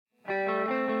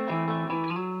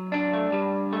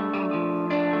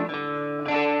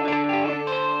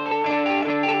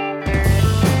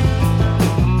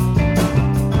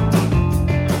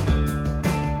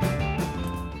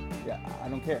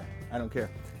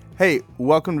Hey,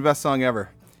 welcome to Best Song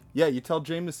Ever. Yeah, you tell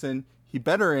Jameson he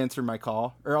better answer my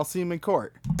call or I'll see him in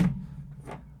court.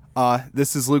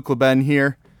 This is Luke LeBen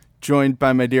here, joined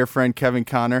by my dear friend Kevin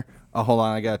Connor. Hold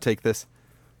on, I gotta take this.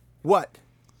 What?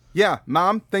 Yeah,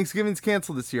 Mom, Thanksgiving's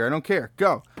canceled this year. I don't care.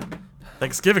 Go.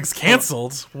 Thanksgiving's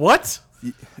canceled? What?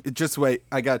 Just wait,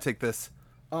 I gotta take this.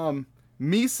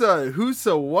 Misa, who's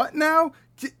what now?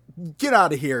 Get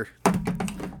out of here.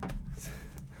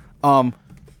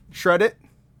 Shred it.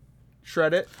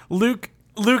 Luke,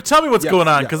 tell me what's going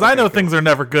on, because I know okay, things are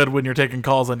never good when you're taking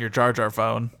calls on your Jar Jar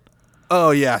phone.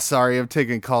 Oh, yeah, sorry. I'm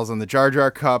taking calls on the Jar Jar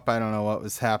Cup. I don't know what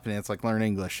was happening. It's like learn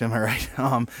English. Am I right?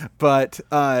 But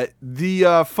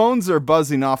the phones are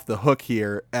buzzing off the hook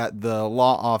here at the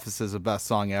law offices of Best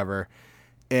Song Ever.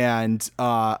 And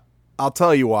I'll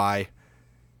tell you why.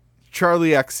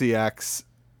 Charli XCX,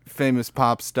 famous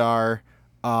pop star,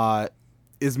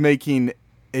 is making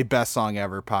a Best Song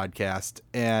Ever podcast.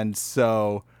 And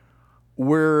so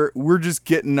we're just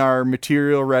getting our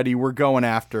material ready. We're going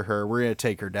after her. We're going to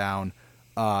take her down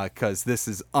because this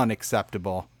is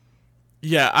unacceptable.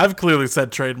 Yeah, I've clearly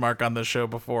said trademark on this show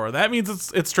before. That means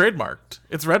it's trademarked.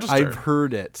 It's registered. I've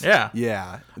heard it.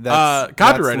 Yeah. That's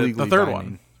copyrighted, the third binding.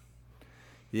 one.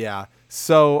 Yeah.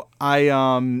 So I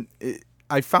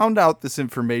found out this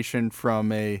information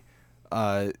from a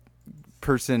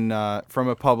person, from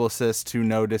a publicist who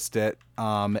noticed it,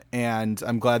 and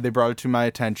I'm glad they brought it to my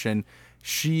attention.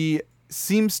 She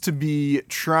seems to be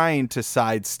trying to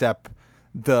sidestep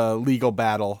the legal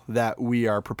battle that we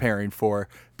are preparing for,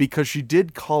 because she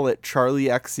did call it Charli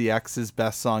XCX's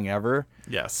Best Song Ever.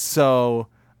 Yes. So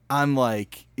I'm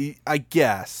like, I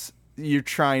guess you're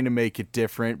trying to make it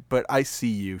different, but I see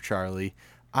you, Charli.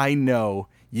 I know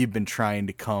you've been trying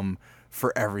to come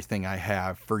for everything I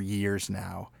have for years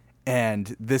now.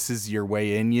 And this is your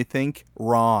way in, you think?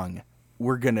 Wrong.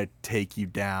 We're going to take you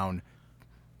down.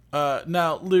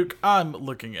 Now, Luke, I'm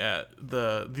looking at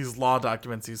these law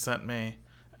documents you sent me,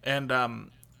 and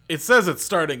it says it's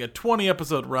starting a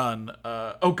 20-episode run.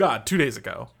 2 days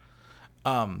ago.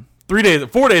 4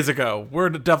 days ago. We're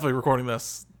definitely recording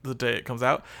this the day it comes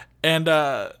out. And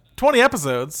 20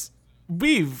 episodes.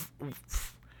 We have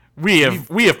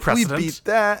precedent. We beat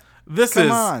that. This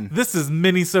is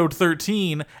Minisode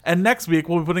 13, and next week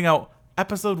we'll be putting out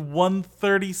episode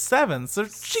 137, so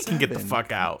she can get the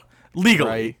fuck out legally.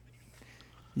 Right.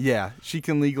 Yeah, she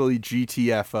can legally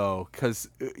GTFO, because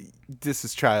this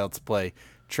is child's play,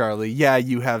 Charli. Yeah,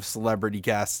 you have celebrity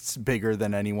guests bigger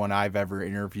than anyone I've ever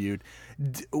interviewed.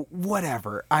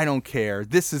 Whatever, I don't care.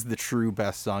 This is the true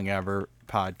Best Song Ever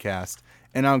podcast,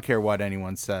 and I don't care what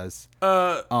anyone says.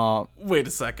 Wait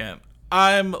a second.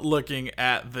 I'm looking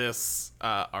at this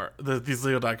these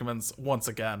legal documents once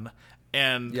again,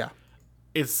 and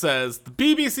it says the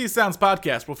BBC Sounds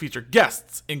podcast will feature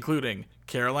guests including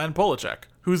Caroline Polachek,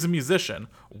 who's a musician.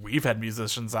 We've had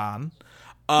musicians on.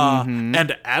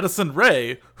 And Addison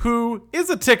Rae, who is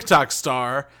a TikTok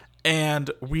star,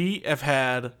 and we have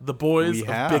had the boys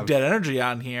of Big Dead Energy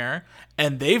on here,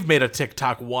 and they've made a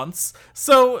TikTok once.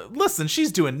 So listen,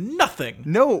 she's doing nothing.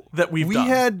 That we've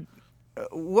done.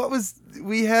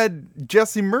 We had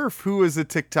Jesse Murph, who was a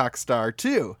TikTok star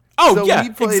too. Oh, so yeah, we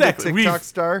played exactly. A TikTok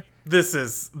star. This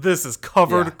is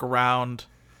covered ground.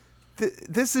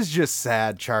 This is just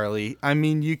sad, Charli. I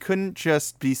mean, you couldn't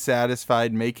just be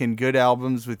satisfied making good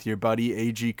albums with your buddy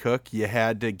A.G. Cook. You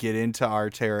had to get into our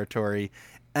territory.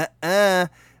 I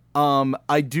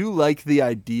do like the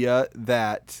idea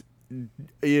that,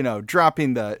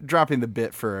 dropping the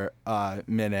bit for a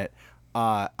minute.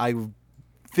 I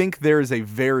think there is a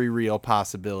very real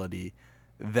possibility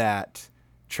that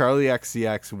Charli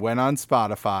XCX went on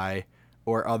Spotify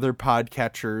or other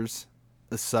podcatchers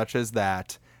such as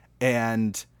that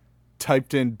and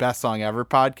typed in Best Song Ever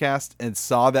podcast and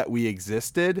saw that we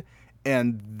existed,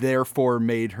 and therefore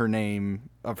made her name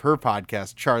of her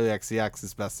podcast Charli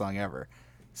XCX's Best Song Ever.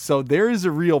 So there is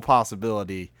a real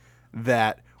possibility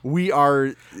that we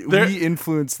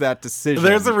influenced that decision.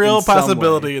 There's a real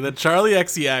possibility that Charli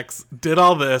XCX did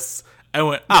all this and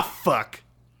went, fuck.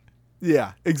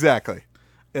 Yeah, exactly.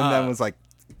 And then was like,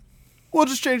 we'll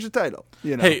just change the title.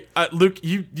 Hey, Luke,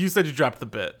 you said you dropped the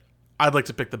bit. I'd like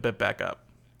to pick the bit back up.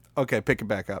 Okay, pick it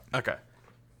back up. Okay.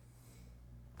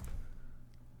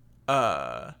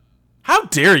 How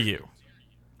dare you?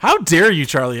 How dare you,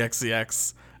 Charli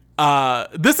XCX?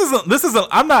 This isn't.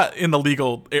 I'm not in the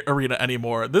legal arena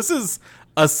anymore. This is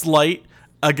a slight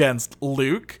against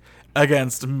Luke,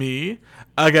 against me,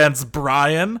 against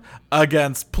Brian,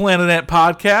 against Planet Ant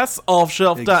Podcasts,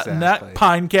 Offshelf.net,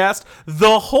 Pinecast,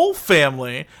 the whole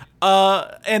family.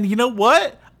 And you know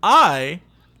what? I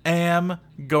am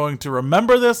going to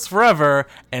remember this forever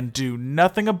and do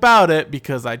nothing about it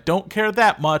because I don't care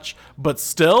that much, but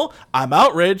still, I'm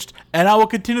outraged, and I will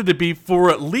continue to be for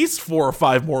at least 4 or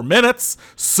 5 more minutes,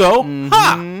 so,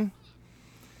 ha!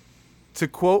 To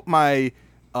quote my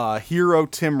hero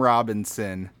Tim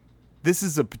Robinson, this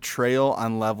is a betrayal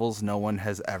on levels no one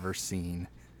has ever seen.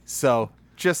 So,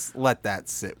 just let that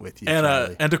sit with you,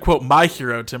 Charlie. And to quote my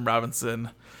hero Tim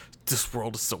Robinson, this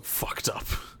world is so fucked up.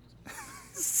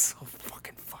 So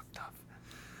fucking fucked up.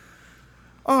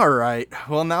 All right.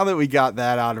 Well, now that we got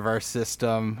that out of our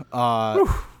system,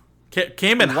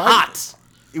 came in hot.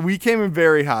 We came in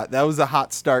very hot. That was a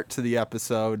hot start to the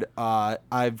episode.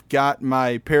 I've got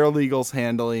my paralegals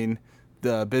handling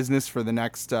the business for the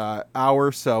next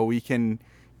hour, so we can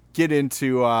get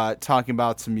into talking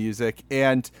about some music.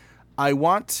 And I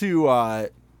want to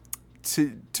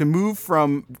move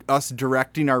from us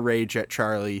directing our rage at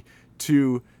Charlie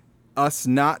to us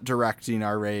not directing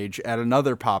our rage at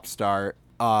another pop star,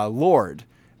 Lorde,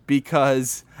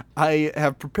 because I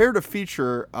have prepared a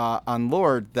feature on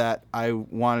Lorde that I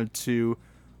wanted to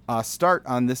start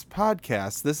on this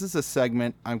podcast. This is a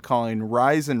segment I'm calling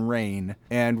Rise and Reign,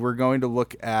 and we're going to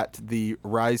look at the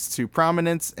rise to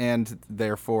prominence and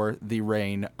therefore the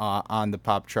reign on the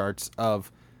pop charts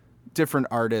of different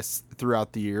artists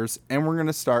throughout the years, and we're going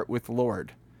to start with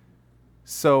Lorde.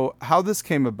 So how this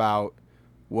came about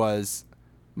was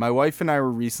my wife and I were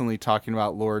recently talking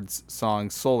about Lorde's song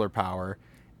Solar Power,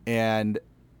 and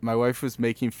my wife was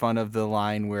making fun of the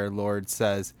line where Lorde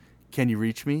says, "Can you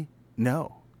reach me?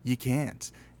 No, you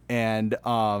can't." And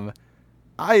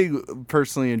I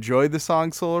personally enjoy the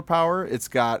song Solar Power. It's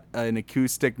got an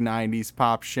acoustic 90s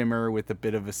pop shimmer with a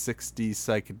bit of a 60s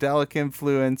psychedelic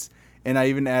influence, and I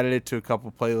even added it to a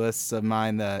couple playlists of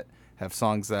mine that have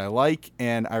songs that I like,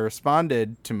 and I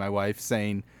responded to my wife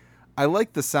saying, I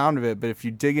like the sound of it, but if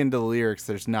you dig into the lyrics,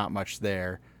 there's not much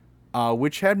there.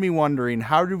 Which had me wondering,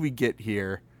 how did we get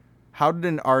here? How did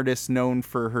an artist known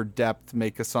for her depth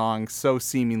make a song so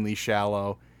seemingly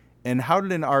shallow? And how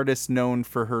did an artist known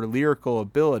for her lyrical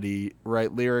ability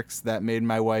write lyrics that made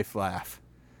my wife laugh?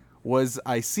 Was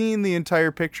I seeing the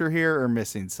entire picture here or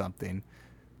missing something?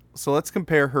 So let's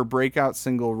compare her breakout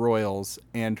single Royals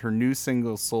and her new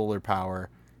single Solar Power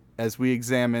as we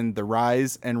examine the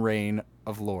rise and reign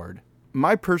of Lorde.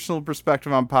 My personal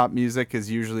perspective on pop music is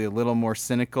usually a little more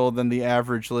cynical than the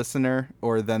average listener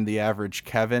or than the average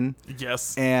Kevin.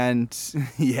 Yes. And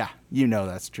yeah, you know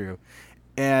that's true.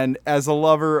 And as a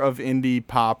lover of indie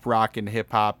pop, rock, and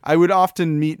hip hop, I would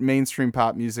often meet mainstream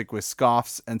pop music with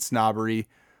scoffs and snobbery.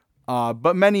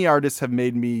 But many artists have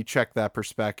made me check that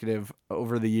perspective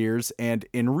over the years. And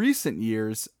in recent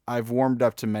years, I've warmed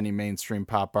up to many mainstream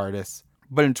pop artists.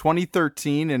 But in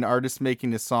 2013, an artist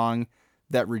making a song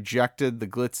that rejected the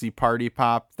glitzy party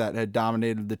pop that had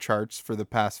dominated the charts for the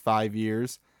past 5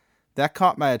 years, that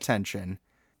caught my attention.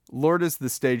 Lorde is the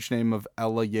stage name of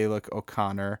Ella Yalick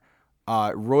O'Connor.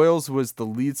 Royals was the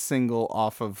lead single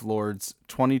off of Lorde's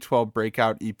 2012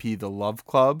 breakout EP, The Love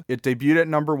Club. It debuted at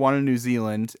number 1 in New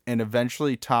Zealand and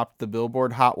eventually topped the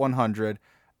Billboard Hot 100,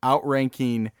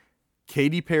 outranking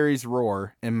Katy Perry's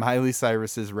Roar and Miley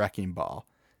Cyrus's Wrecking Ball.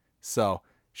 So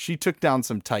she took down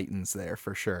some titans there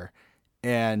for sure.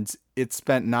 And it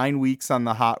spent 9 weeks on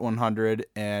the Hot 100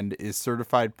 and is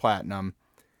certified platinum.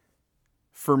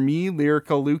 For me,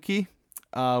 Lyrical Lukey,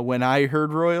 when I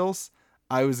heard Royals,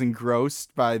 I was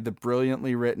engrossed by the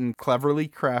brilliantly written, cleverly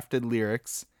crafted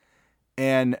lyrics.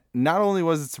 And not only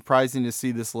was it surprising to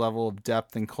see this level of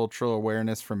depth and cultural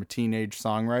awareness from a teenage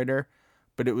songwriter,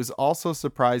 but it was also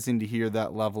surprising to hear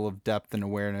that level of depth and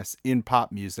awareness in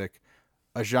pop music,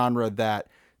 a genre that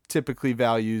typically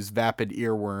values vapid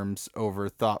earworms over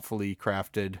thoughtfully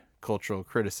crafted cultural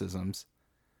criticisms.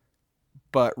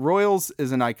 But Royals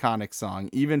is an iconic song.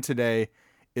 Even today,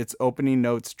 its opening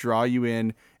notes draw you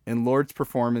in, and Lorde's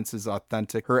performance is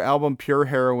authentic. Her album Pure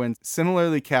Heroine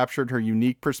similarly captured her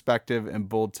unique perspective and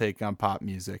bold take on pop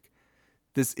music.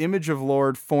 This image of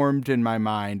Lorde formed in my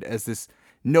mind as this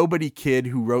nobody kid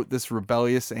who wrote this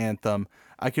rebellious anthem.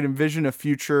 I could envision a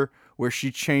future where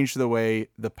she changed the way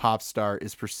the pop star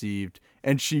is perceived,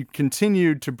 and she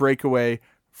continued to break away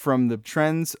from the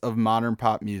trends of modern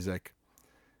pop music.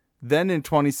 Then in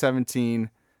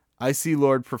 2017, I see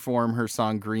Lorde perform her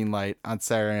song Green Light on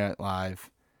Saturday Night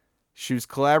Live. She was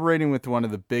collaborating with one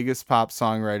of the biggest pop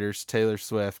songwriters, Taylor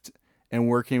Swift, and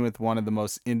working with one of the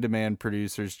most in-demand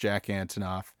producers, Jack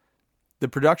Antonoff. The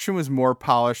production was more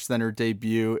polished than her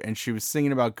debut, and she was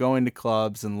singing about going to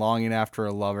clubs and longing after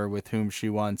a lover with whom she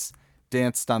once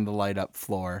danced on the light-up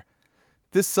floor.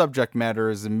 This subject matter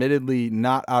is admittedly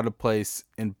not out of place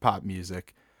in pop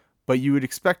music, but you would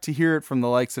expect to hear it from the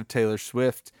likes of Taylor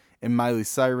Swift and Miley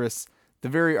Cyrus, the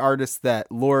very artists that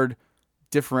Lorde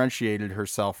differentiated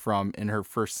herself from in her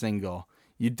first single.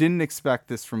 You didn't expect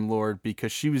this from Lorde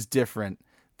because she was different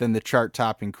than the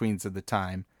chart-topping queens of the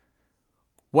time.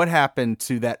 What happened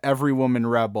to that every woman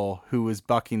rebel who was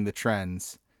bucking the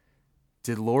trends?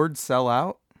 Did Lorde sell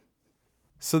out?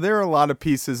 So there are a lot of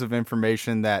pieces of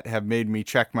information that have made me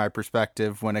check my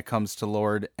perspective when it comes to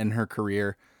Lorde and her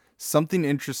career. Something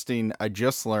interesting I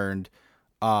just learned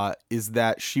is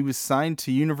that she was signed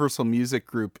to Universal Music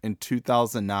Group in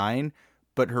 2009,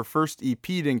 but her first EP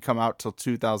didn't come out till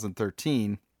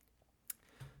 2013.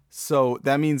 So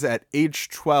that means at age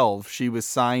 12, she was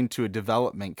signed to a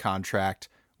development contract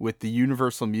with the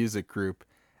Universal Music Group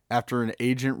after an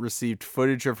agent received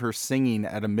footage of her singing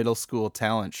at a middle school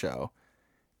talent show.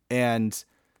 And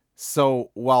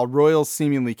so while Royals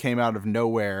seemingly came out of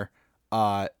nowhere,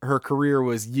 her career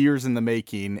was years in the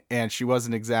making, and she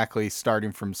wasn't exactly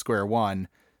starting from square one,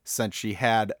 since she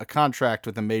had a contract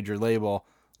with a major label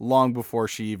long before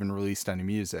she even released any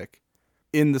music.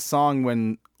 In the song,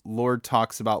 when Lorde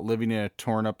talks about living in a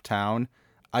torn-up town,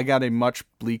 I got a much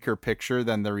bleaker picture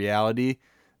than the reality.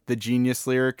 The Genius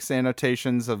lyrics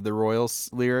annotations of the Royals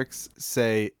lyrics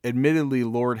say, admittedly,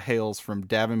 Lorde hails from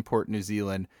Devonport, New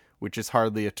Zealand, which is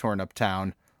hardly a torn-up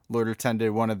town. Lorde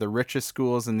attended one of the richest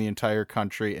schools in the entire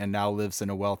country and now lives in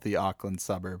a wealthy Auckland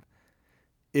suburb.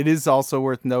 It is also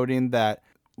worth noting that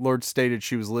Lorde stated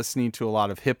she was listening to a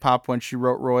lot of hip-hop when she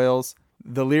wrote Royals.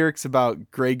 The lyrics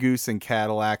about Grey Goose and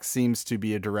Cadillac seems to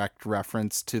be a direct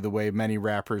reference to the way many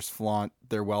rappers flaunt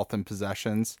their wealth and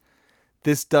possessions.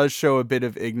 This does show a bit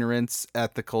of ignorance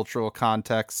at the cultural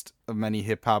context of many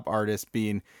hip-hop artists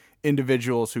being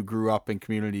individuals who grew up in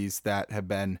communities that have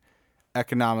been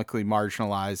economically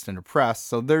marginalized and oppressed.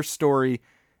 So their story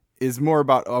is more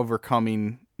about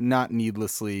overcoming, not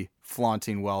needlessly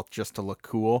flaunting wealth just to look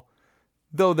cool.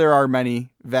 Though there are many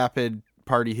vapid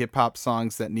party hip-hop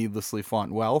songs that needlessly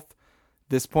flaunt wealth,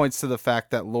 this points to the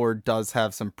fact that Lorde does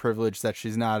have some privilege that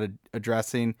she's not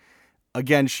addressing.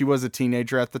 Again, she was a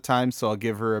teenager at the time, so I'll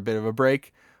give her a bit of a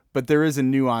break. But there is a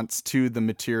nuance to the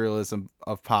materialism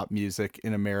of pop music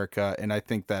in America, and I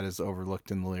think that is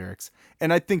overlooked in the lyrics.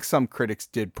 And I think some critics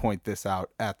did point this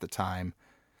out at the time.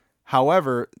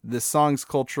 However, the song's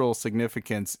cultural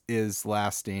significance is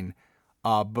lasting.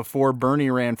 Before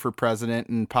Bernie ran for president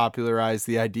and popularized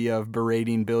the idea of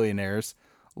berating billionaires,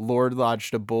 Lorde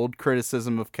lodged a bold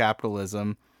criticism of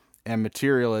capitalism and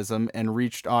materialism and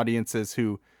reached audiences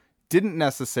who didn't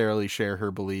necessarily share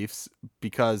her beliefs,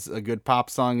 because a good pop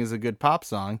song is a good pop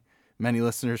song. Many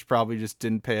listeners probably just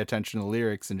didn't pay attention to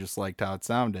lyrics and just liked how it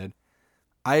sounded.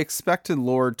 I expected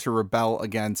Lorde to rebel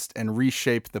against and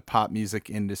reshape the pop music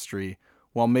industry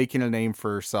while making a name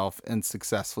for herself and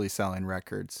successfully selling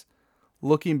records.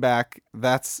 Looking back,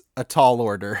 that's a tall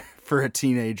order for a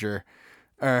teenager,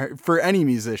 or for any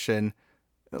musician,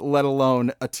 let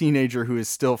alone a teenager who is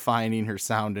still finding her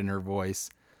sound in her voice.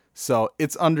 So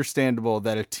it's understandable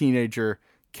that a teenager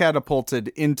catapulted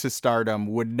into stardom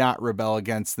would not rebel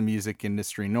against the music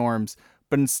industry norms,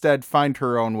 but instead find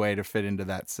her own way to fit into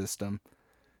that system.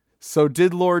 So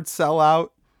did Lorde sell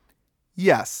out?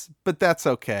 Yes, but that's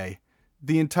okay.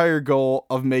 The entire goal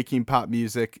of making pop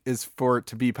music is for it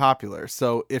to be popular.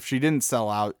 So if she didn't sell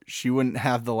out, she wouldn't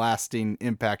have the lasting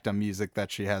impact on music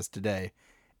that she has today.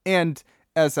 And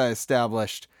as I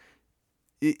established,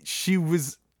 she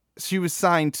was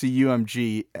signed to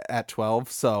UMG at 12,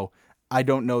 so I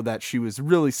don't know that she was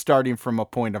really starting from a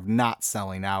point of not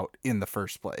selling out in the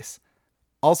first place.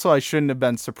 Also, I shouldn't have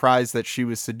been surprised that she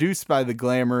was seduced by the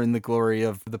glamour and the glory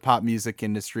of the pop music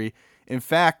industry. In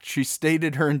fact, she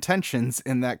stated her intentions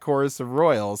in that chorus of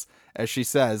Royals, as she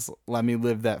says, "Let me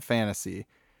live that fantasy."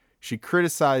 She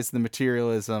criticized the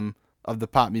materialism of the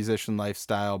pop musician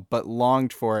lifestyle, but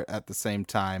longed for it at the same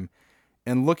time.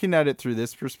 And looking at it through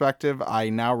this perspective, I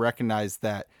now recognize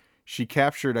that she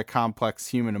captured a complex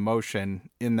human emotion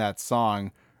in that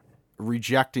song,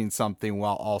 rejecting something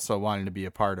while also wanting to be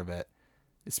a part of it.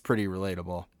 It's pretty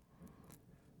relatable.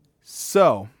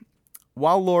 So,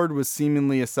 while Lorde was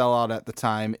seemingly a sellout at the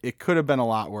time, it could have been a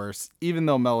lot worse. Even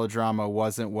though Melodrama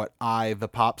wasn't what I, the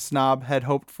pop snob, had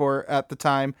hoped for at the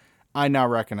time, I now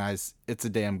recognize it's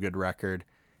a damn good record,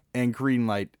 and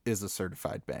Greenlight is a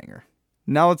certified banger.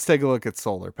 Now let's take a look at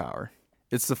Solar Power.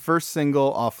 It's the first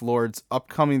single off Lorde's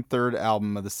upcoming third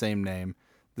album of the same name.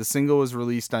 The single was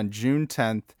released on June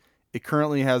 10th. It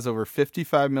currently has over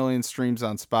 55 million streams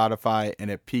on Spotify, and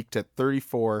it peaked at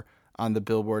 34 on the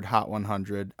Billboard Hot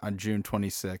 100 on June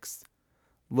 26th.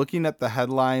 Looking at the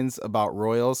headlines about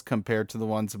Royals compared to the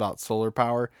ones about Solar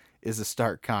Power is a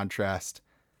stark contrast.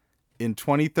 In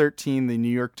 2013, the New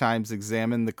York Times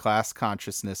examined the class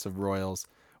consciousness of royals,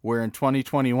 where in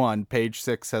 2021, Page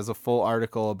Six has a full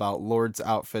article about Lorde's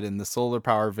outfit in the Solar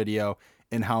Power video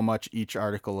and how much each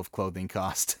article of clothing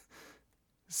cost.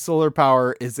 Solar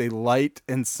Power is a light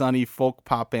and sunny folk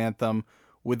pop anthem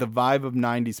with a vibe of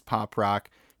 90s pop rock.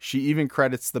 She even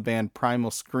credits the band Primal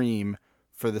Scream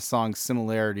for the song's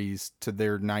similarities to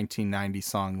their 1990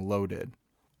 song Loaded.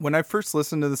 When I first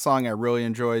listened to the song, I really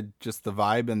enjoyed just the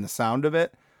vibe and the sound of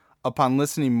it. Upon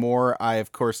listening more, I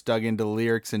of course dug into the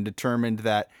lyrics and determined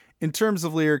that in terms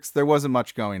of lyrics, there wasn't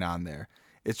much going on there.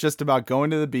 It's just about going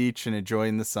to the beach and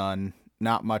enjoying the sun,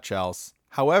 not much else.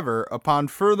 However, upon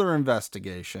further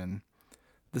investigation,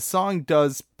 the song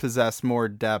does possess more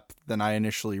depth than I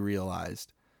initially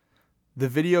realized. The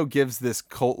video gives this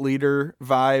cult leader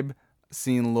vibe,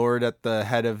 seeing Lorde at the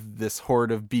head of this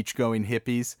horde of beach-going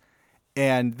hippies.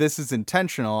 And this is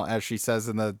intentional, as she says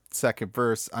in the second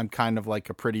verse, I'm kind of like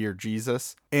a prettier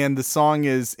Jesus. And the song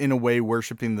is, in a way,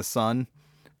 worshiping the sun.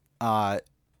 The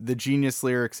Genius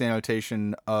Lyrics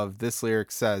annotation of this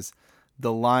lyric says,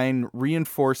 the line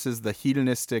reinforces the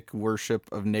hedonistic worship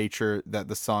of nature that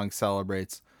the song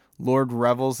celebrates. Lorde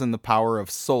revels in the power of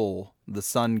Sol, the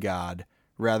sun god,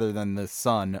 rather than the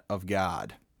son of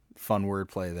God. Fun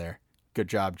wordplay there. Good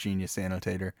job, Genius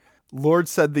Annotator. Lorde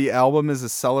said the album is a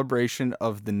celebration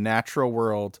of the natural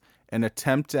world, an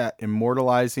attempt at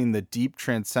immortalizing the deep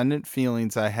transcendent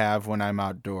feelings I have when I'm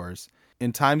outdoors.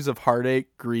 In times of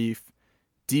heartache, grief,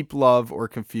 deep love, or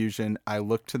confusion, I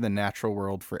look to the natural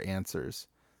world for answers.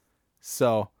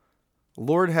 So,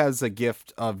 Lorde has a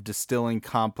gift of distilling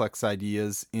complex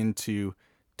ideas into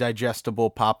digestible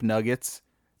pop nuggets,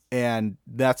 and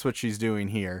that's what she's doing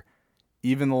here.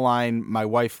 Even the line, my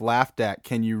wife laughed at,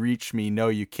 can you reach me? No,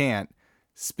 you can't,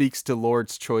 speaks to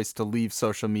Lorde's choice to leave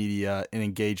social media and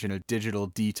engage in a digital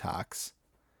detox.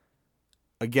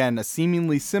 Again, a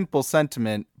seemingly simple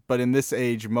sentiment, but in this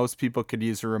age, most people could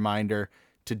use a reminder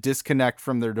to disconnect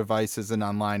from their devices and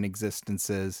online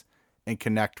existences and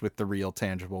connect with the real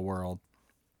tangible world.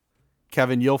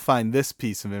 Kevin, you'll find this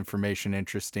piece of information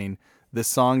interesting. The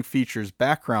song features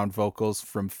background vocals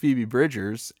from Phoebe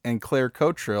Bridgers and Claire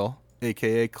Cotrill,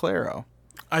 a.k.a. Clairo.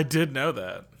 I did know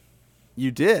that. You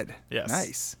did? Yes.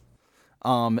 Nice.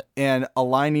 And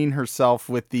aligning herself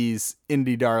with these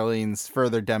indie darlings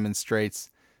further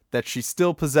demonstrates that she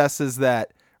still possesses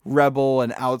that rebel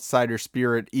and outsider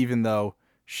spirit, even though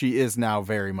she is now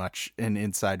very much an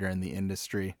insider in the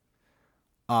industry.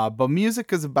 But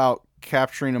music is about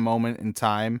capturing a moment in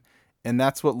time, and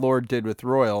that's what Lorde did with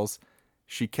Royals.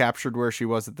 She captured where she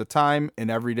was at the time, an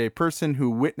everyday person who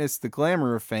witnessed the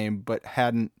glamour of fame but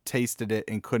hadn't tasted it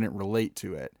and couldn't relate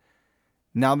to it.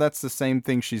 Now that's the same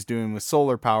thing she's doing with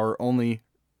Solar Power, only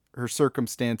her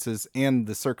circumstances and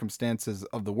the circumstances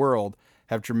of the world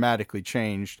have dramatically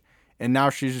changed, and now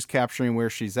she's just capturing where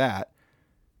she's at.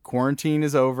 Quarantine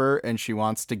is over, and she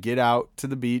wants to get out to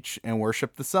the beach and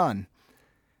worship the sun.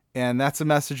 And that's a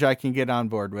message I can get on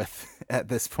board with at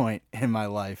this point in my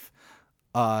life.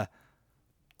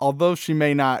 Although she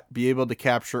may not be able to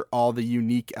capture all the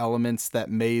unique elements that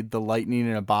made the lightning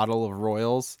in a bottle of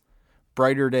Royals,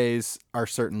 brighter days are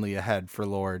certainly ahead for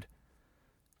Lorde.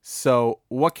 So,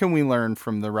 what can we learn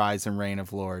from the rise and reign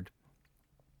of Lorde?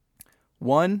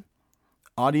 1.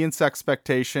 Audience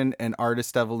expectation and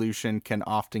artist evolution can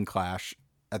often clash.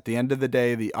 At the end of the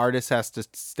day, the artist has to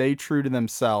stay true to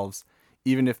themselves,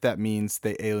 even if that means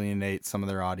they alienate some of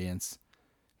their audience.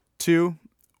 2.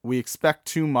 We expect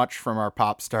too much from our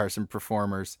pop stars and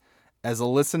performers. As a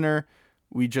listener,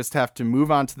 we just have to move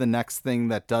on to the next thing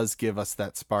that does give us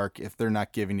that spark if they're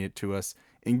not giving it to us,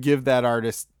 and give that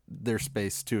artist their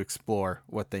space to explore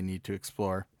what they need to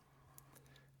explore.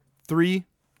 3.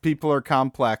 People are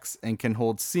complex and can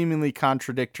hold seemingly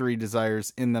contradictory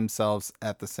desires in themselves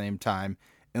at the same time,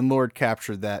 and Lorde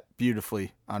captured that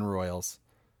beautifully on Royals.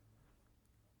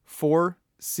 4.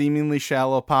 Seemingly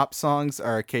shallow pop songs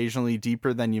are occasionally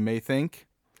deeper than you may think.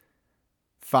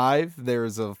 5. There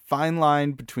is a fine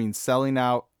line between selling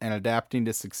out and adapting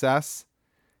to success.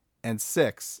 And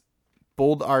 6.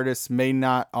 Bold artists may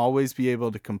not always be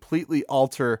able to completely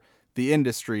alter the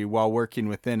industry while working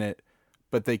within it,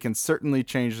 but they can certainly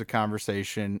change the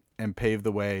conversation and pave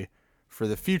the way for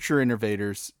the future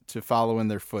innovators to follow in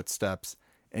their footsteps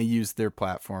and use their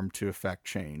platform to effect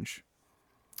change.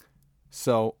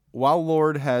 So, while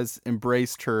Lorde has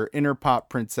embraced her inner pop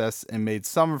princess and made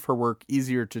some of her work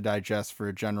easier to digest for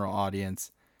a general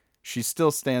audience, she still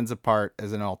stands apart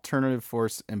as an alternative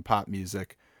force in pop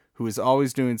music who is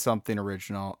always doing something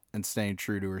original and staying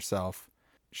true to herself.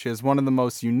 She has one of the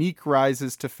most unique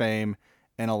rises to fame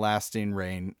and a lasting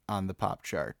reign on the pop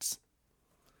charts.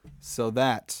 So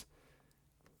that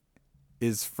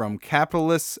is From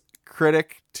Capitalist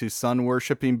Critic to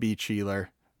Sun-Worshipping Beach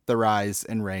Healer, The Rise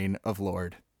and Reign of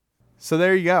Lorde. So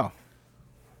there you go.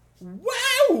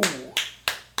 Wow!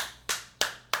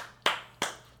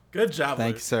 Good job,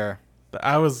 Thank Luke. you, sir.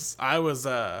 I was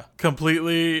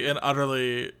completely and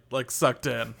utterly sucked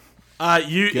in.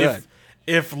 Good.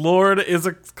 If Lorde is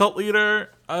a cult leader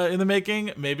in the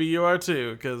making, maybe you are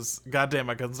too. Because goddamn,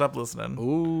 I couldn't stop listening.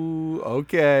 Ooh,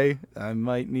 okay. I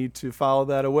might need to file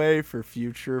that away for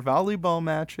future volleyball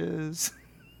matches.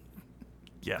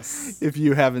 Yes. If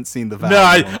you haven't seen the volleyball,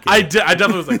 No, I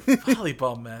definitely was like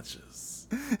volleyball matches,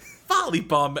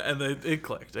 and it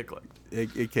clicked.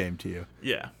 It came to you.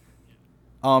 Yeah.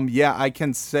 Yeah, I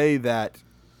can say that,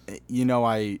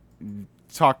 I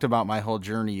talked about my whole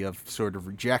journey of sort of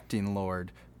rejecting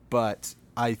Lorde, but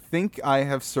I think I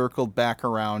have circled back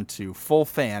around to full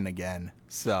fan again.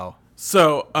 So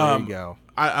there you go.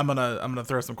 I'm gonna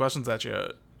throw some questions at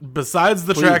you. Besides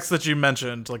the tracks that you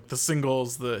mentioned, like the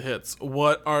singles, the hits,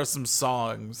 what are some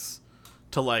songs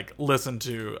to listen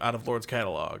to out of Lorde's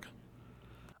catalog?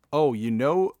 Oh,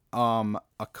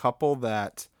 a couple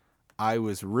that I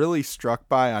was really struck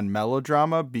by on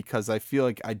Melodrama, because I feel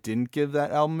like I didn't give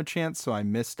that album a chance, so I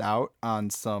missed out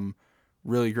on some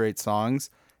really great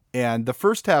songs. And the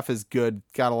first half is good,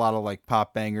 got a lot of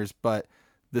pop bangers, but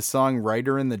the song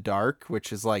Writer in the Dark,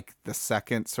 which is the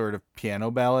second sort of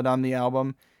piano ballad on the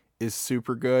album, is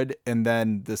super good. And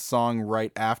then the song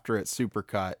right after it,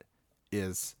 Supercut,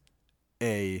 is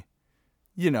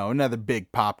another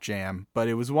big pop jam, but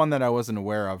it was one that I wasn't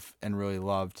aware of and really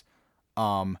loved.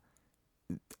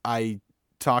 I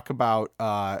talk about,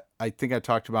 I think I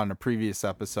talked about in a previous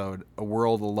episode, A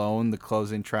World Alone, the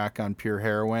closing track on Pure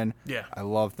Heroine. Yeah. I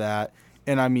love that.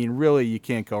 And I mean, really, you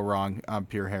can't go wrong on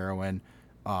Pure Heroine.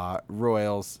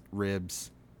 Royals,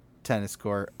 Ribs, Tennis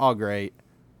Court, all great.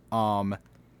 And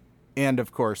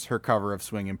of course, her cover of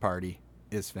Swingin' Party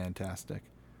is fantastic.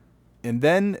 And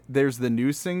then there's the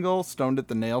new single, Stoned at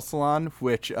the Nail Salon,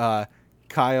 which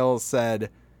Kyle said,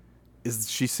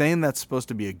 is she saying that's supposed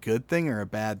to be a good thing or a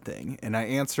bad thing? And I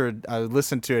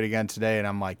listened to it again today, and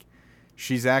I'm like,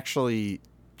 she's actually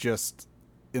just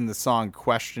in the song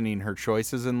questioning her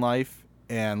choices in life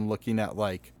and looking at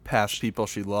past people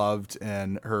she loved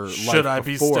and her life before. Should I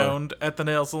be stoned at the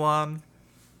nail salon?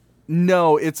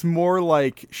 No, it's more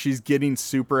like she's getting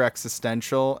super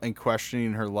existential and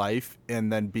questioning her life,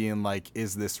 and then being like,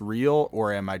 is this real,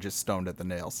 or am I just stoned at the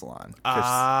nail salon?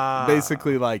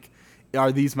 Basically,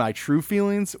 are these my true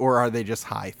feelings, or are they just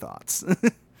high thoughts?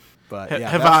 But yeah,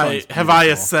 have I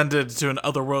ascended to an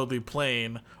otherworldly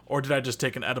plane, or did I just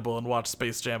take an edible and watch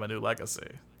Space Jam: A New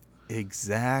Legacy?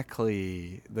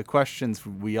 Exactly. The questions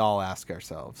we all ask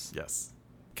ourselves. Yes.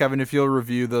 Kevin, if you'll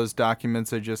review those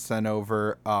documents I just sent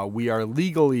over, we are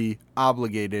legally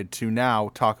obligated to now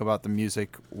talk about the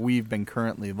music we've been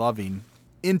currently loving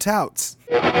in Touts.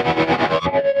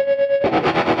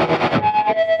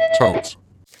 Touts.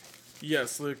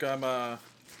 Yes, Luke, I've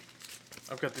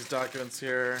got these documents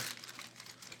here.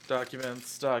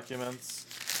 Documents.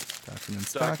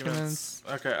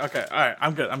 Okay. All right,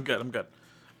 I'm good.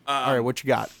 All right, what you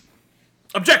got?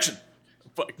 Objection.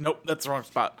 Fuck, nope, that's the wrong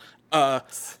spot. I've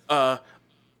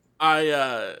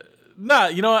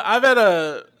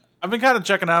been kind of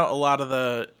checking out a lot of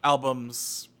the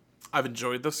albums I've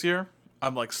enjoyed this year.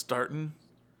 I'm starting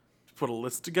to put a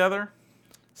list together.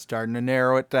 Starting to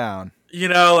narrow it down.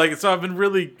 So I've been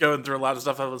really going through a lot of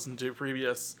stuff I've listened to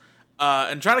previous,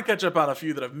 and trying to catch up on a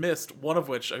few that I've missed, one of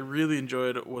which I really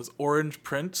enjoyed was Orange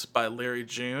Print by Larry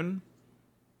June.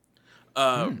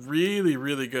 Really,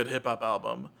 really good hip-hop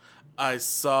album. I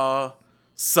saw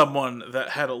someone that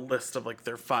had a list of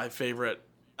their 5 favorite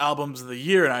albums of the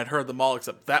year, and I'd heard them all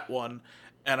except that one,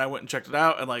 and I went and checked it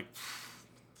out, and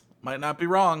might not be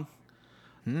wrong.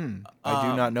 I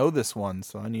do not know this one,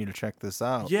 so I need to check this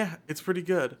out. Yeah, it's pretty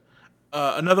good.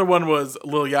 Another one was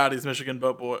Lil Yachty's Michigan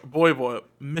Boy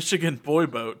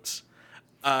Boat.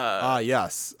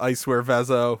 Yes, I swear,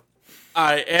 Vezo.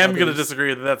 I am going to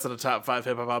disagree that that's in the top 5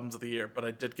 hip hop albums of the year, but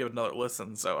I did give it another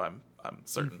listen, so I'm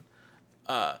certain.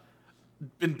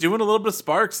 Been doing a little bit of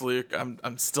Sparks, Luke.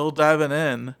 I'm still diving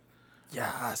in.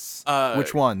 Yes.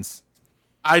 Which ones?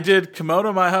 I did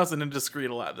Kimono, My House, and Indiscreet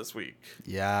a lot this week.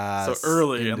 Yeah. So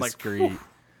early Indiscreet. and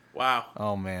wow.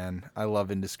 Oh man, I love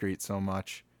Indiscreet so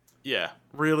much. Yeah,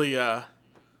 really,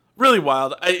 really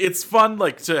wild. It's fun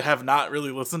to have not really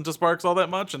listened to Sparks all that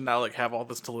much, and now have all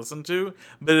this to listen to.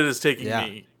 But it is taking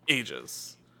me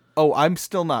ages. Oh, I'm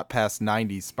still not past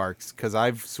 90s Sparks because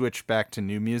I've switched back to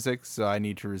new music, so I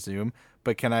need to resume.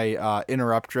 But can I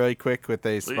interrupt really quick with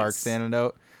a Sparks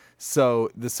anecdote? So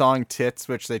the song Tits,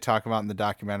 which they talk about in the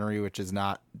documentary, which is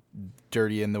not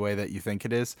dirty in the way that you think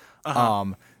it is,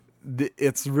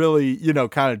 it's really,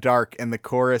 kind of dark. And the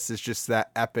chorus is just that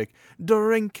epic,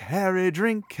 drink, Harry,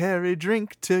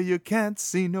 drink till you can't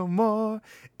see no more.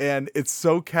 And it's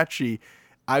so catchy.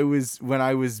 When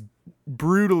I was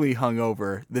brutally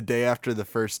hungover the day after the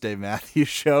First Dave Matthews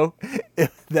show,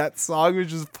 that song was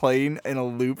just playing in a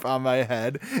loop on my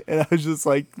head, and I was just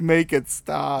like, make it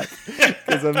stop,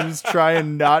 because I'm just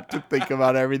trying not to think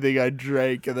about everything I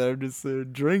drank, and then I'm just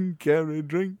saying, drink, Harry,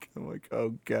 drink. I'm like,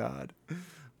 oh god.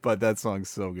 But that song's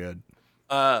so good.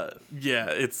 Yeah,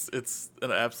 it's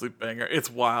an absolute banger. It's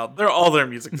wild. All their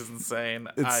music is insane.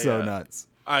 It's so nuts.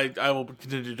 I will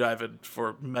continue to dive in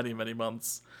for many, many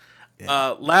months.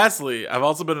 Yeah. Lastly, I've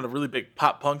also been in a really big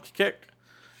pop punk kick.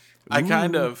 Ooh. I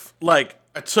kind of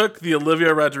I took the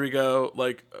Olivia Rodrigo,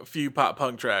 a few pop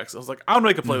punk tracks. I was like, I'm gonna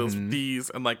make a playlist with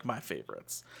these and my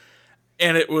favorites.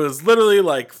 And it was literally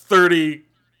 30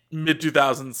 mid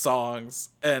 2000s songs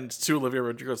and 2 Olivia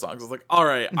Rodrigo songs. I was like, all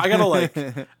right, I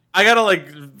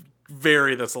gotta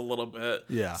vary this a little bit.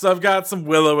 Yeah. So I've got some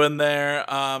Willow in there,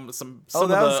 some of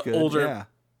the older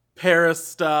Paris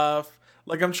stuff.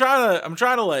 I'm trying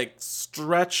to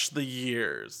stretch the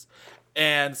years.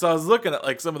 And so I was looking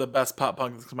at some of the best pop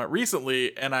punk that's come out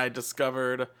recently, and I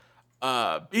discovered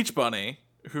Beach Bunny,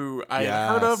 who I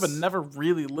had heard of and never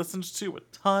really listened to a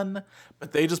ton,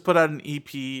 but they just put out an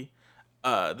EP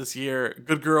this year.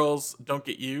 Good Girls Don't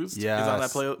Get Used is on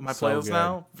that my playlist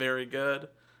now. Very good.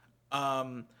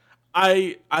 I'm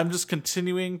just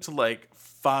continuing to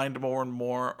find more and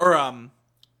more, or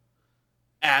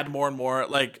add more and more,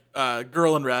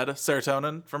 Girl in Red,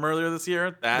 Serotonin from earlier this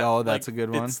year. That's a good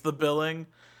one. It's the billing.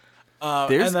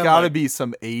 There's got to be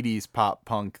some 80s pop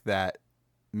punk that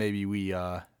maybe we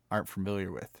aren't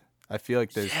familiar with. I feel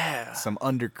like there's some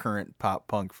undercurrent pop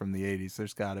punk from the 80s.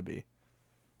 There's got to be.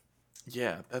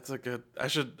 Yeah, that's a good. I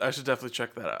should definitely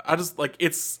check that out. I just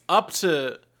it's up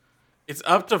to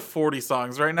 40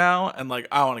 songs right now, and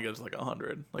I want to get to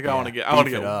 100. I want to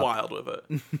get wild with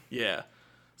it. Yeah.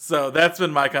 So that's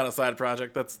been my kind of side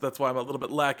project. That's why I'm a little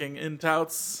bit lacking in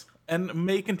touts, and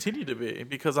may continue to be,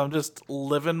 because I'm just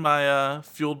living my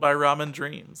fueled by ramen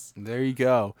dreams. There you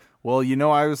go. Well,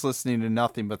 I was listening to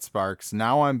nothing but Sparks.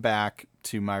 Now I'm back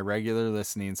to my regular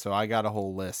listening, so I got a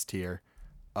whole list here.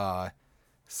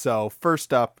 So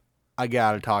first up, I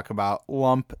got to talk about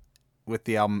Lump with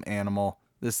the album Animal.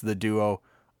 This is the duo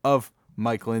of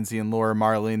Mike Lindsay and Laura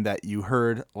Marling that you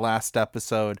heard last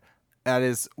episode. That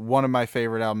is one of my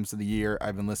favorite albums of the year.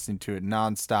 I've been listening to it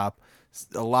nonstop.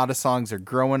 A lot of songs are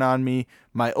growing on me.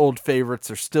 My old favorites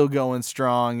are still going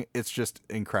strong. It's just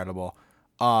incredible.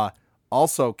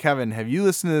 Also, Kevin, have you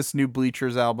listened to this new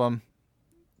Bleachers album?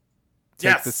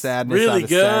 Yes, the sadness really out of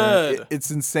good. It's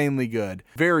insanely good.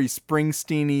 Very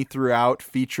Springsteen-y throughout.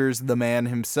 Features the man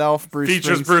himself, Bruce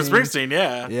Springsteen,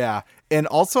 yeah. Yeah. And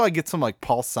also I get some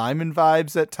Paul Simon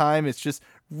vibes at time. It's just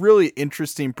really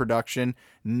interesting production.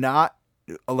 Not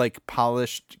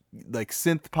polished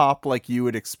synth pop like you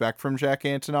would expect from Jack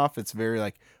Antonoff. It's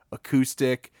very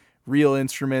acoustic, real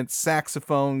instruments,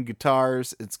 saxophone,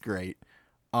 guitars. It's great.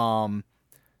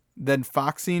 Then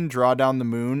Foxing, Draw Down the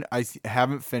Moon. I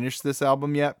haven't finished this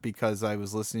album yet because I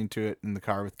was listening to it in the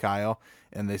car with Kyle,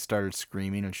 and they started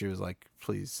screaming, and she was like,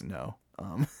 please, no.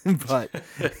 But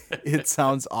it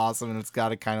sounds awesome, and it's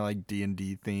got a kind of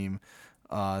D&D theme.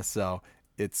 So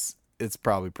it's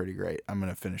probably pretty great. I'm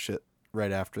going to finish it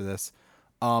right after this.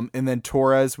 And then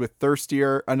Torres with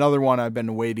Thirstier, another one I've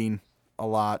been waiting a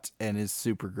lot and is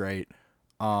super great.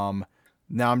 Now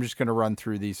I'm just going to run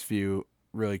through these few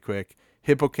really quick.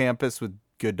 Hippocampus with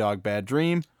Good Dog Bad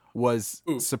Dream was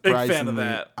surprisingly, big fan of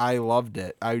that. I loved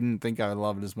it. I didn't think I would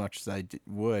love it as much as I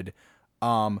would.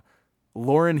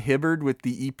 Lauren Hibbard with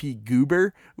the EP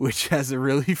Goober, which has a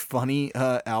really funny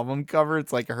album cover.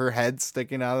 It's her head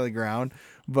sticking out of the ground.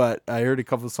 But I heard a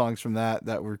couple of songs from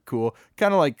that were cool.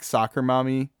 Kind of Soccer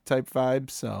Mommy type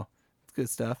vibes. So it's good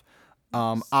stuff.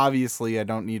 Obviously, I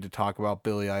don't need to talk about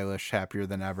Billie Eilish, Happier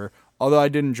Than Ever. Although I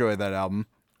did enjoy that album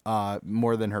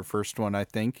more than her first one, I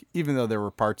think. Even though there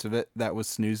were parts of it that was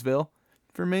Snoozeville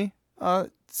for me.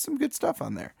 Some good stuff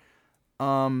on there.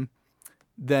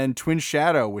 Then Twin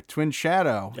Shadow with Twin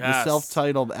Shadow, the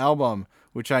self-titled album,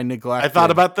 which I neglected. I thought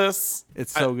about this.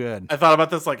 It's so good. I thought about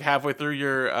this halfway through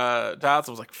your dots.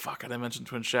 I was like, "Fuck! I didn't mention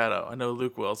Twin Shadow." I know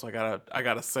Luke will, so I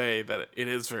gotta say that it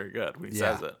is very good when he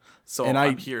says it. So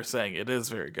I'm here saying it is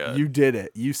very good. You did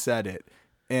it. You said it,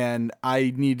 and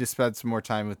I need to spend some more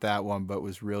time with that one. But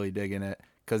was really digging it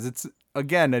because it's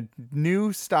again a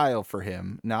new style for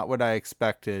him, not what I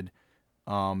expected,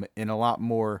 in a lot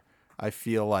more. I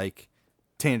feel like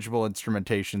tangible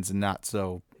instrumentations and not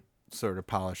so sort of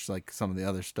polished like some of the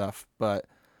other stuff. But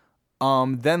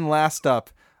then last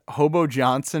up, Hobo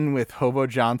Johnson with Hobo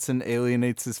Johnson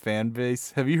Alienates His Fan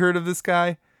Base. Have you heard of this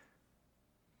guy?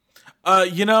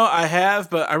 I have,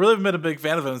 but I really haven't been a big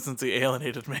fan of him since he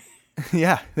alienated me.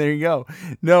 Yeah, there you go.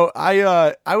 No,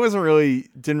 I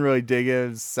didn't really dig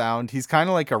his sound. He's kind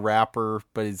of like a rapper,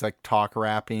 but he's like talk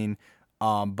rapping,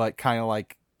 but kind of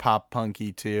like pop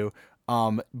punky too.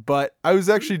 But I was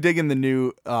actually digging the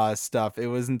new stuff. It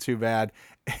wasn't too bad.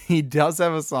 He does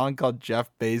have a song called Jeff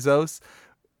Bezos,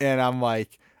 and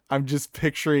I'm just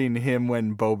picturing him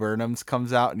when Bo Burnham's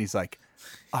comes out, and he's like,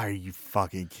 "Are you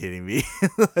fucking kidding me?"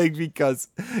 Like, because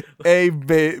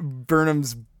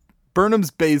Burnham's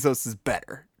Bezos is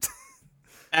better.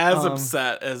 As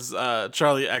upset as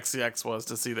Charlie XCX was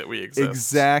to see that we exist.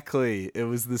 Exactly. It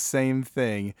was the same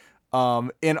thing.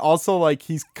 And also, like,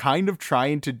 he's kind of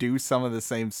trying to do some of the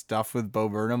same stuff with Bo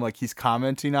Burnham. Like, he's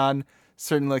commenting on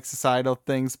certain, like, societal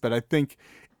things, but I think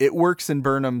it works in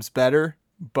Burnham's better.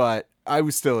 But I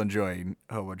was still enjoying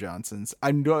Hobo Johnson's.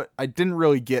 I didn't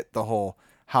really get the whole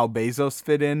how Bezos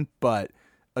fit in, but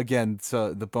again,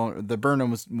 so the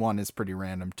Burnham one is pretty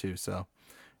random too, so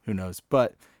who knows.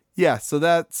 But yeah, so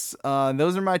that's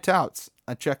those are my touts.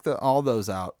 I checked all those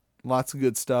out. Lots of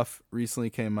good stuff recently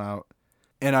came out,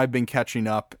 and I've been catching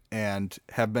up and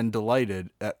have been delighted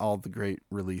at all the great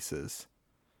releases.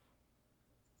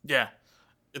 Yeah,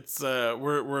 it's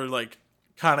we're like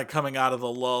kind of coming out of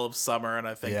the lull of summer, and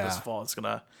I think this fall it's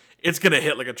gonna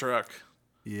hit like a truck.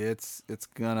 It's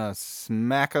gonna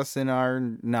smack us in our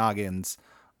noggins.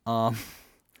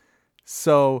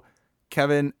 So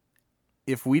Kevin,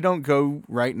 if we don't go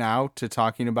right now to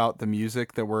talking about the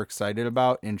music that we're excited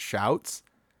about in shouts,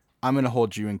 I'm gonna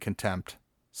hold you in contempt.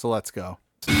 So let's go.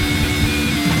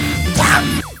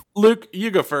 Luke, you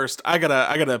go first. I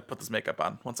gotta put this makeup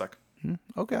on. 1 sec.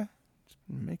 Okay,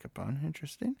 makeup on.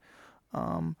 Interesting.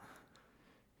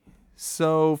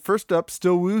 So first up,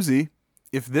 Still Woozy.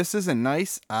 If this isn't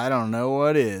nice, I don't know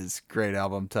what is. Great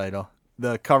album title.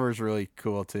 The cover's really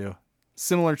cool too.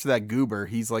 Similar to that Goober.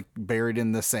 He's like buried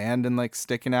in the sand and like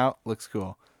sticking out. Looks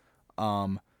cool.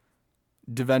 Devendra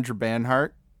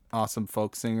Banhart, awesome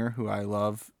folk singer who I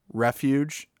love.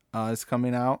 Refuge is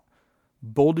coming out.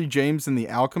 Boldy James and the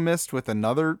Alchemist with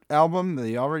another album.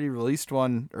 They already released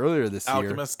one earlier this year.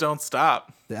 Alchemists don't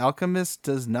stop. The Alchemist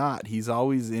does not. He's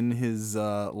always in his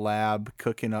lab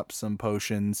cooking up some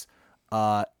potions.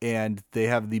 And they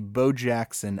have the Bo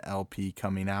Jackson LP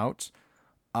coming out.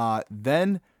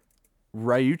 Then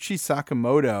Ryuichi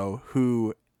Sakamoto,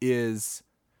 who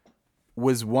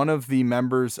was one of the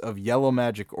members of Yellow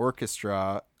Magic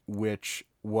Orchestra, which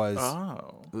was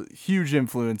a huge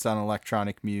influence on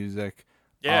electronic music.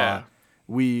 Yeah.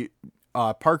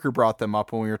 Parker brought them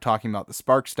up when we were talking about the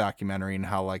Sparks documentary and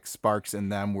how like Sparks and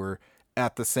them were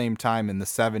at the same time in the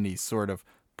 70s sort of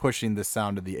pushing the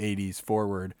sound of the 80s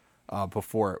forward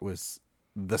before it was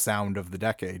the sound of the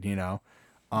decade, you know?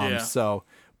 So,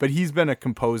 but he's been a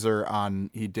composer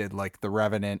he did like The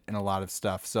Revenant and a lot of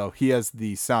stuff. So he has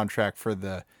the soundtrack for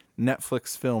the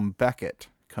Netflix film Beckett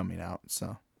coming out.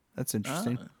 So that's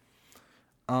interesting.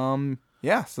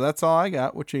 Yeah, so that's all I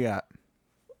got. What you got?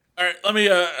 All right, let me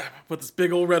put this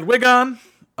big old red wig on.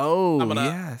 Oh,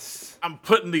 yes. I'm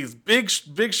putting these big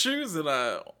shoes and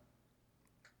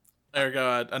there we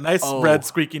go. A nice red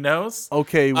squeaky nose.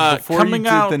 Okay, before you did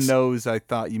the nose, I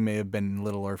thought you may have been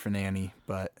Little Orphan Annie,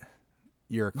 but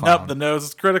you're a clown. Nope, the nose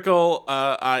is critical.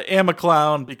 I am a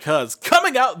clown because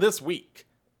coming out this week,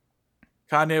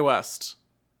 Kanye West,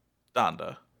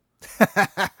 Donda.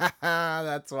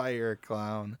 That's why you're a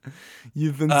clown.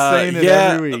 You've been saying it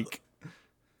every week.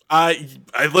 I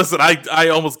listen. I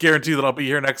almost guarantee that I'll be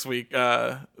here next week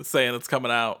saying it's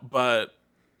coming out, but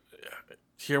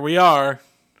here we are.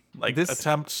 Like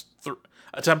attempt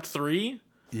 3.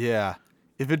 Yeah,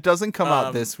 if it doesn't come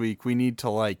out this week, we need to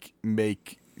like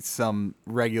make some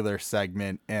regular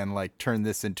segment and like turn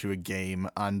this into a game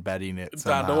on betting it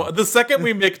somehow. The second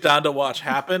we make Donda Watch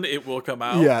happen, it will come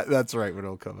out. Yeah, that's right.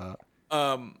 It'll come out.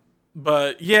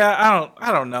 But yeah,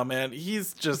 I don't know, man.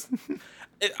 He's just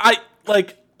I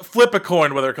like flip a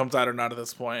coin whether it comes out or not at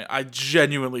this point. I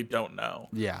genuinely don't know.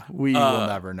 Yeah, we will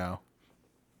never know.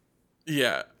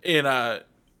 Yeah, in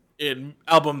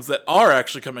albums that are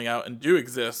actually coming out and do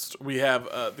exist, we have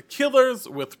The Killers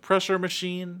with Pressure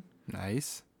Machine.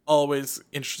 Nice. Always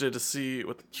interested to see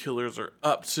what the Killers are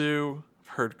up to. I've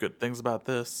heard good things about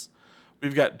this.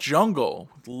 We've got Jungle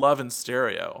with Love in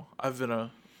Stereo. I've been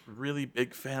a really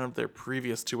big fan of their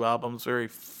previous 2 albums. Very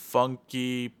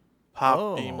funky,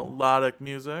 poppy melodic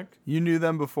music. You knew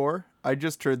them before? I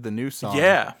just heard the new song.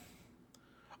 Yeah.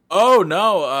 Oh,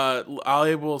 no.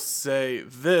 I will say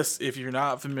this. If you're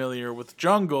not familiar with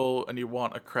Jungle and you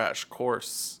want a crash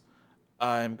course,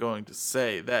 I'm going to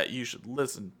say that you should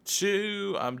listen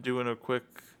to... I'm doing a quick...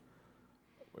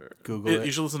 Google it.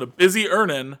 You should listen to Busy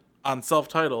Earnin' on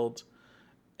Self-Titled,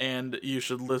 and you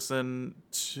should listen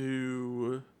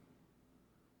to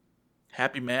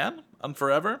Happy Man on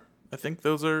Forever. I think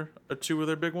those are two of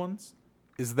their big ones.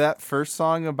 Is that first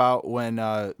song about when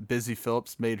Busy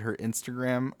Phillips made her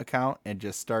Instagram account and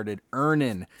just started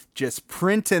earning, just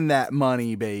printing that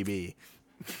money, baby?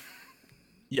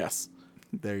 Yes.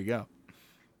 There you go.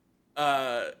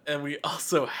 And we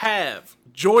also have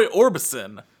Joy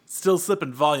Orbison, Still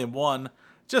Sippin' Volume 1.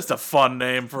 Just a fun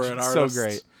name for an artist. So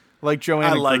great. Like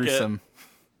Joanna Gruesome.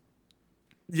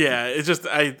 Yeah, it's just,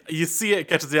 you see it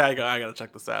catches the eye, I gotta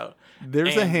check this out.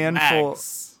 There's a handful...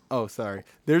 Oh, sorry.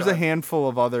 There's a handful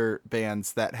of other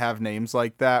bands that have names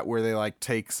like that where they like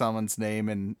take someone's name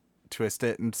and twist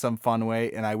it in some fun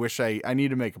way. And I wish I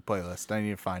need to make a playlist. I need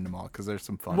to find them all because there's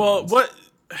some fun ones. What?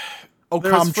 Oh,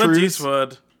 Flint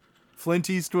Eastwood. Flint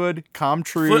Eastwood,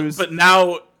 Comtrues. But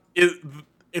now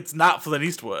it's not Flint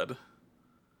Eastwood.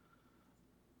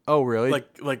 Oh, really?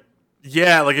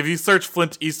 Yeah, like if you search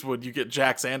Flint Eastwood, you get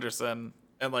Jax Anderson,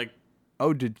 and like,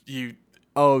 so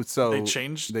they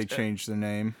changed their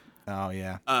name. Oh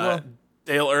yeah.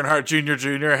 Dale Earnhardt Jr.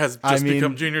 has just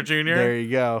become Jr. There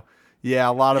you go. Yeah,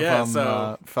 a lot of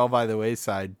them fell by the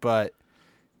wayside, but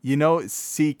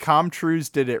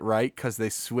Comtrues did it right because they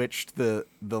switched the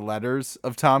letters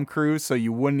of Tom Cruise, so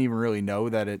you wouldn't even really know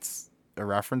that it's a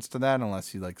reference to that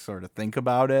unless you like sort of think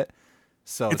about it.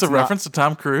 So it's a reference to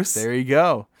Tom Cruise. There you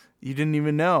go. You didn't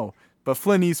even know, but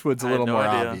Flint Eastwood's a little more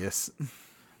obvious.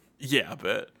 Yeah,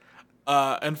 but.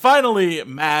 And finally,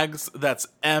 Mags, that's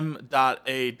M.A.G.S.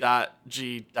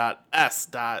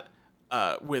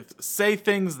 With Say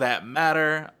Things That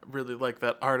Matter. Really like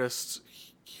that artist.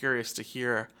 Curious to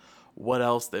hear what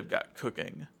else they've got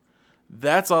cooking.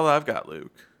 That's all I've got,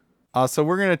 Luke. So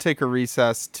we're going to take a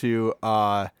recess to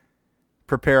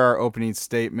prepare our opening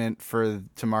statement for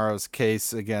tomorrow's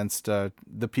case against the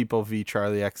People v.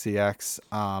 Charlie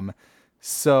XCX.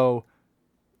 So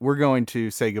we're going to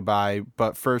say goodbye,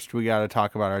 but first we got to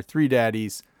talk about our three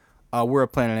daddies. We're a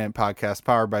Planet Ant podcast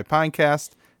powered by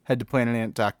Pinecast. Head to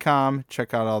planetant.com,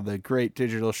 check out all the great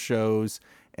digital shows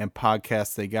and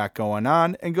podcasts they got going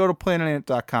on, and go to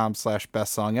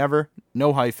planetant.com/bestsongever.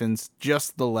 No hyphens,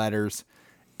 just the letters.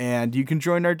 And you can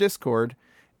join our Discord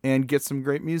and get some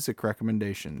great music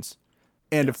recommendations.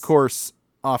 And of course,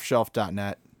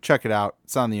 offshelf.net. Check it out.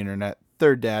 It's on the internet.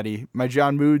 Third Daddy. My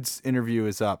John Moods interview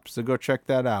is up, so go check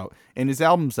that out. And his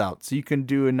album's out, so you can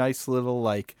do a nice little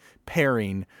like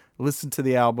pairing. Listen to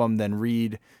the album, then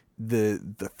read the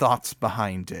thoughts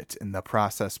behind it and the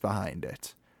process behind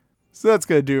it. So that's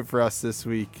going to do it for us this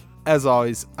week. As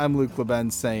always, I'm Luke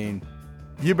LeBen saying,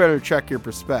 you better check your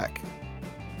perspec.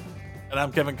 And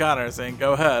I'm Kevin Connor saying,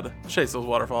 go ahead, chase those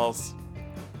waterfalls.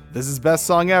 This is Best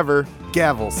Song Ever,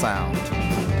 Gavel Sound.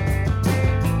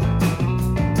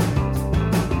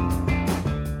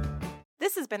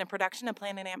 This has been a production of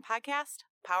Planet Ant Podcast,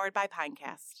 powered by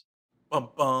Pinecast. Bum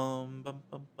bum bum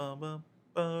bum bum bum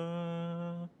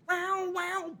bum. Wow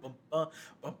wow bum bum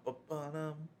bum bum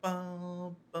bum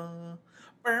bum bum.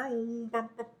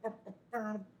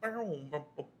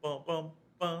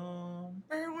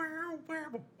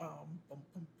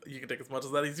 You can take as much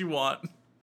of that as you want.